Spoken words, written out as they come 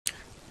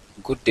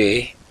Good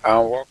day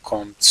and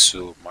welcome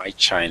to my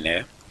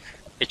channel,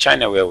 a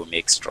channel where we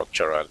make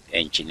structural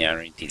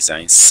engineering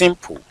design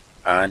simple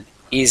and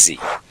easy.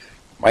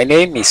 My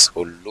name is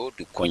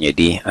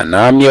Olodukonyede and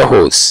I'm your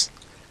host.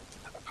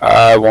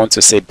 I want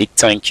to say big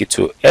thank you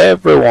to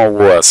everyone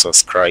who has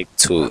subscribed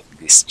to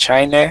this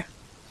channel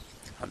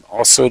and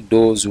also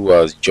those who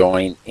has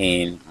joined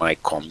in my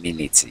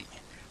community.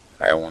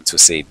 I want to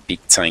say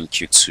big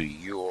thank you to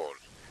you all.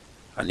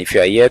 And if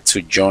you are yet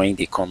to join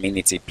the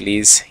community,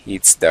 please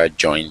hit that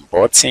join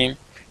button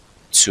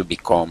to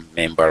become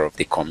member of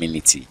the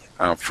community.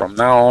 And from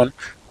now on,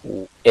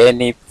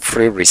 any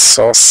free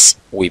resource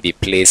will be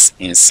placed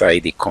inside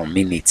the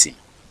community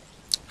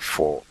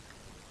for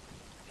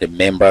the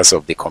members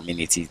of the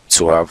community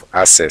to have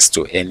access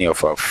to any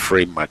of our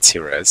free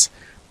materials.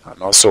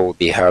 And also we'll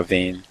be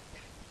having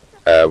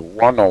a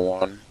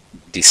one-on-one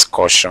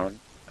discussion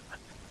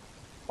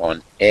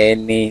on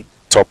any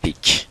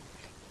topic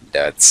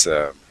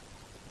that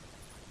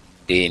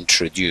they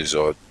introduce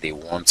or they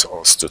want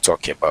us to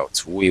talk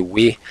about.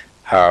 We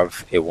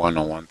have a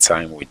one-on-one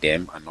time with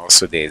them, and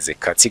also there is a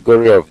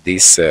category of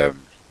this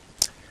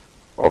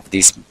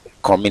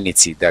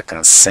community that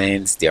can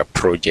send their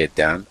project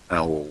down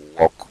and we'll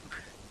work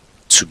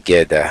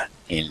together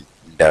in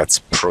that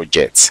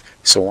project.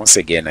 So once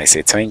again, I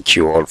say thank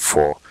you all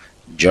for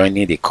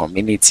joining the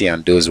community,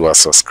 and those who are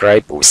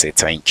subscribed, we say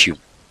thank you.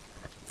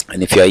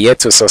 And if you are yet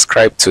to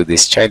subscribe to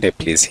this channel,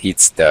 please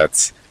hit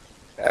that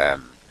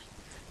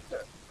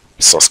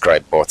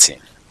subscribe button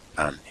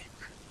and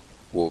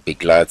we'll be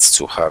glad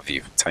to have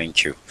you.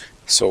 Thank you.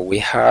 So we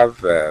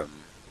have a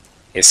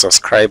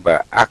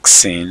subscriber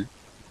asking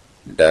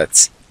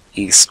that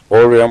his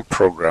Orion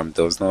program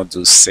does not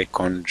do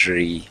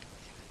secondary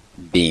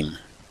beam.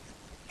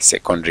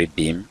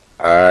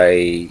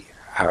 I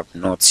have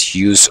not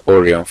used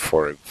Orion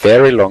for a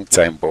very long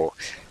time, but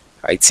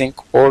I think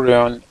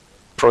Orion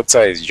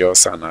Prota is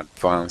just an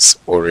advanced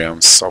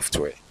Orion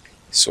software.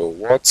 So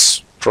what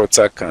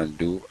Prota can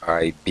do,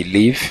 I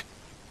believe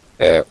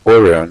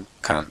Orion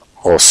can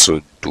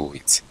also do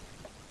it.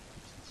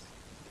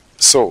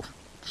 So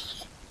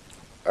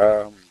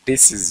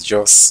this is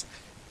just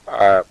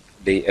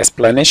the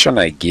explanation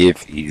I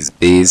gave is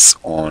based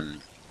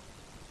on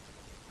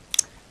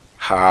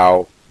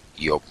how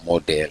your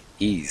model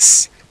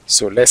is.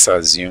 So let's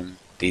assume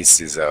this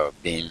is our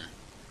beam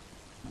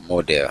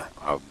model,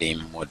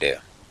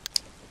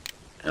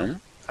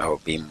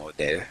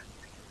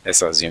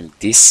 Let's assume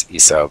this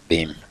is our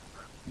beam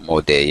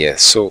model here.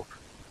 So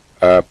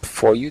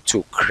for you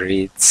to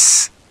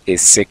create a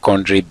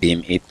secondary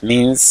beam, it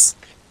means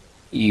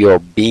your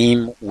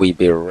beam will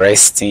be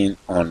resting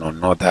on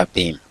another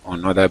beam.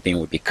 Another beam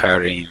will be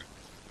carrying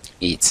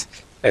it.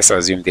 Let's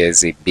assume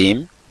there's a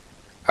beam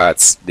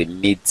at the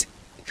mid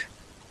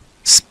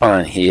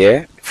span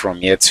here. From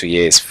here to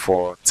here is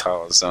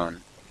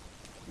 4,000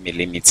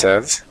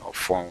 millimeters or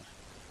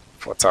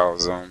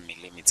 4,000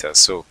 millimeters.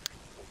 So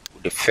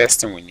the first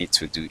thing we need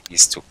to do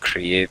is to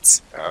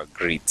create our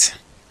grid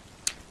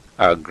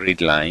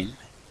line.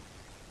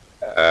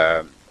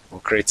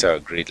 We'll create our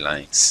grid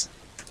lines.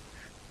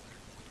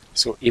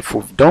 So if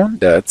we've done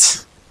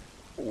that,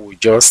 we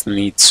just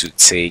need to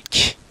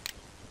take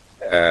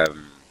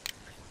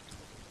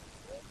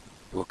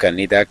we can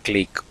either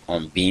click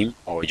on beam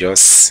or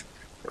just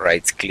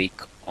right click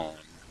on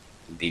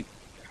the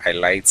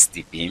highlight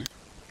the beam,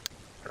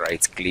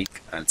 right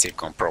click and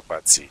take on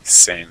property.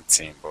 Same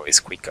thing, but it's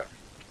quicker.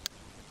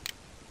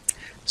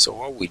 So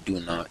what we do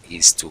now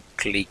is to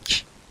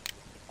click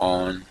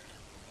on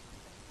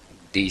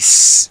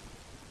this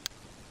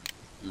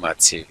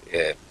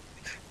material.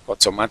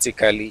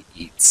 Automatically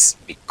it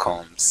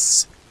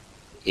becomes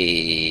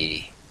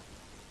a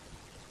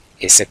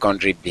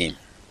secondary beam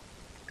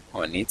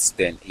on it.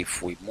 Then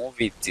if we move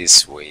it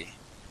this way,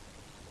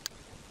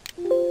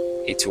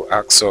 it will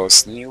ask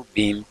us new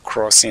beam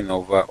crossing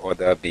over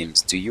other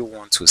beams. Do you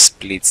want to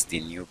split the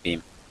new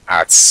beam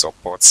at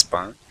support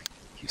span?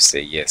 You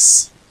say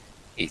yes,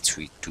 it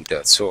will do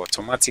that. So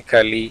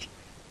automatically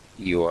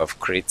you have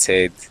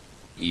created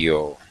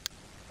your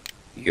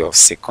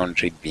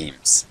secondary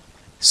beams.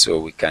 So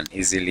we can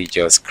easily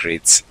just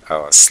create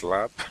our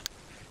slab.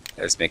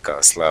 Let's make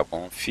our slab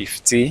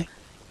 150.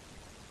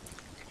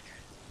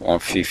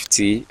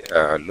 Loading,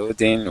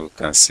 we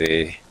can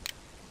say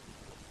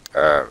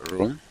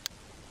room,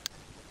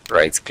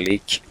 right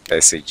click,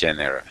 let's say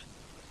general.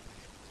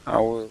 I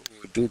will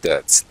do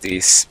that.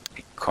 This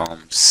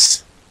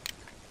becomes,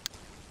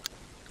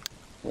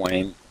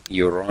 when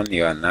you run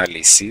your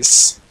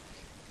analysis,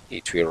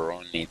 it will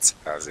run it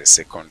as a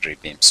secondary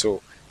beam.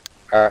 So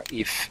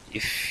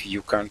if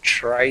you can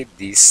try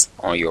this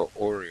on your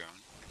Orion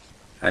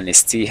and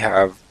still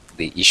have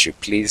the issue,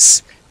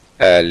 please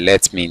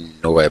let me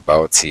know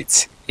about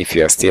it. If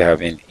you are still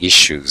having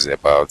issues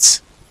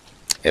about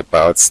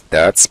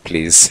that,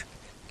 please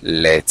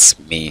let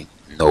me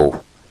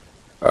know.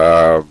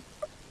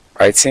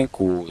 I think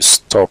we'll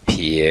stop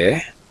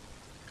here,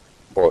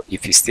 but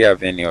if you still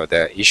have any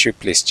other issue,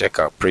 please check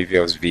our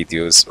previous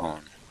videos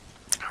on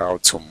how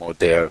to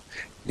model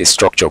the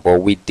structure.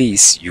 But with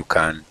this, you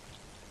can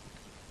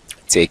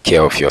take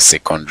care of your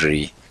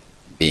secondary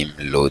beam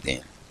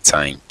loading.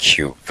 Thank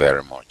you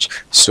very much.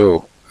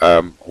 So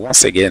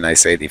once again, I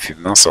said, if you've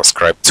not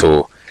subscribed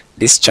to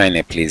this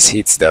channel, please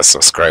hit that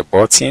subscribe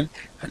button.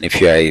 And if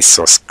you are a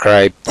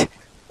subscribed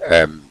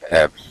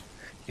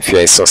if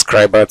you're a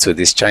subscriber to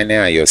this channel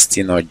and you're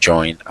still not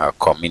joined our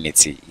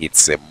community,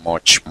 it's a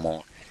much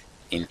more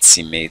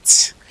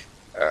intimate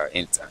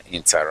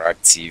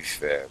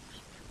interactive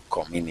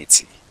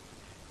community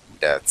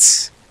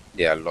that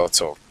there are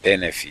lots of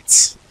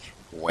benefits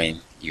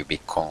when you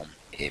become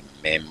a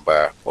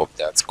member of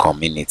that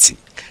community.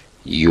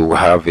 You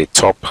have a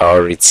top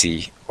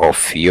priority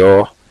of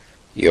your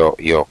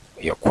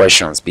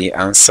questions being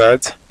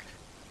answered,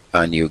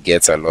 and you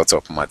get a lot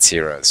of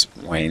materials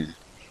when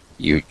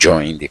you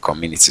join the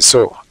community.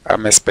 So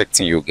I'm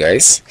expecting you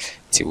guys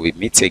till we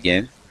meet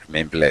again.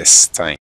 Remain blessed. Thanks.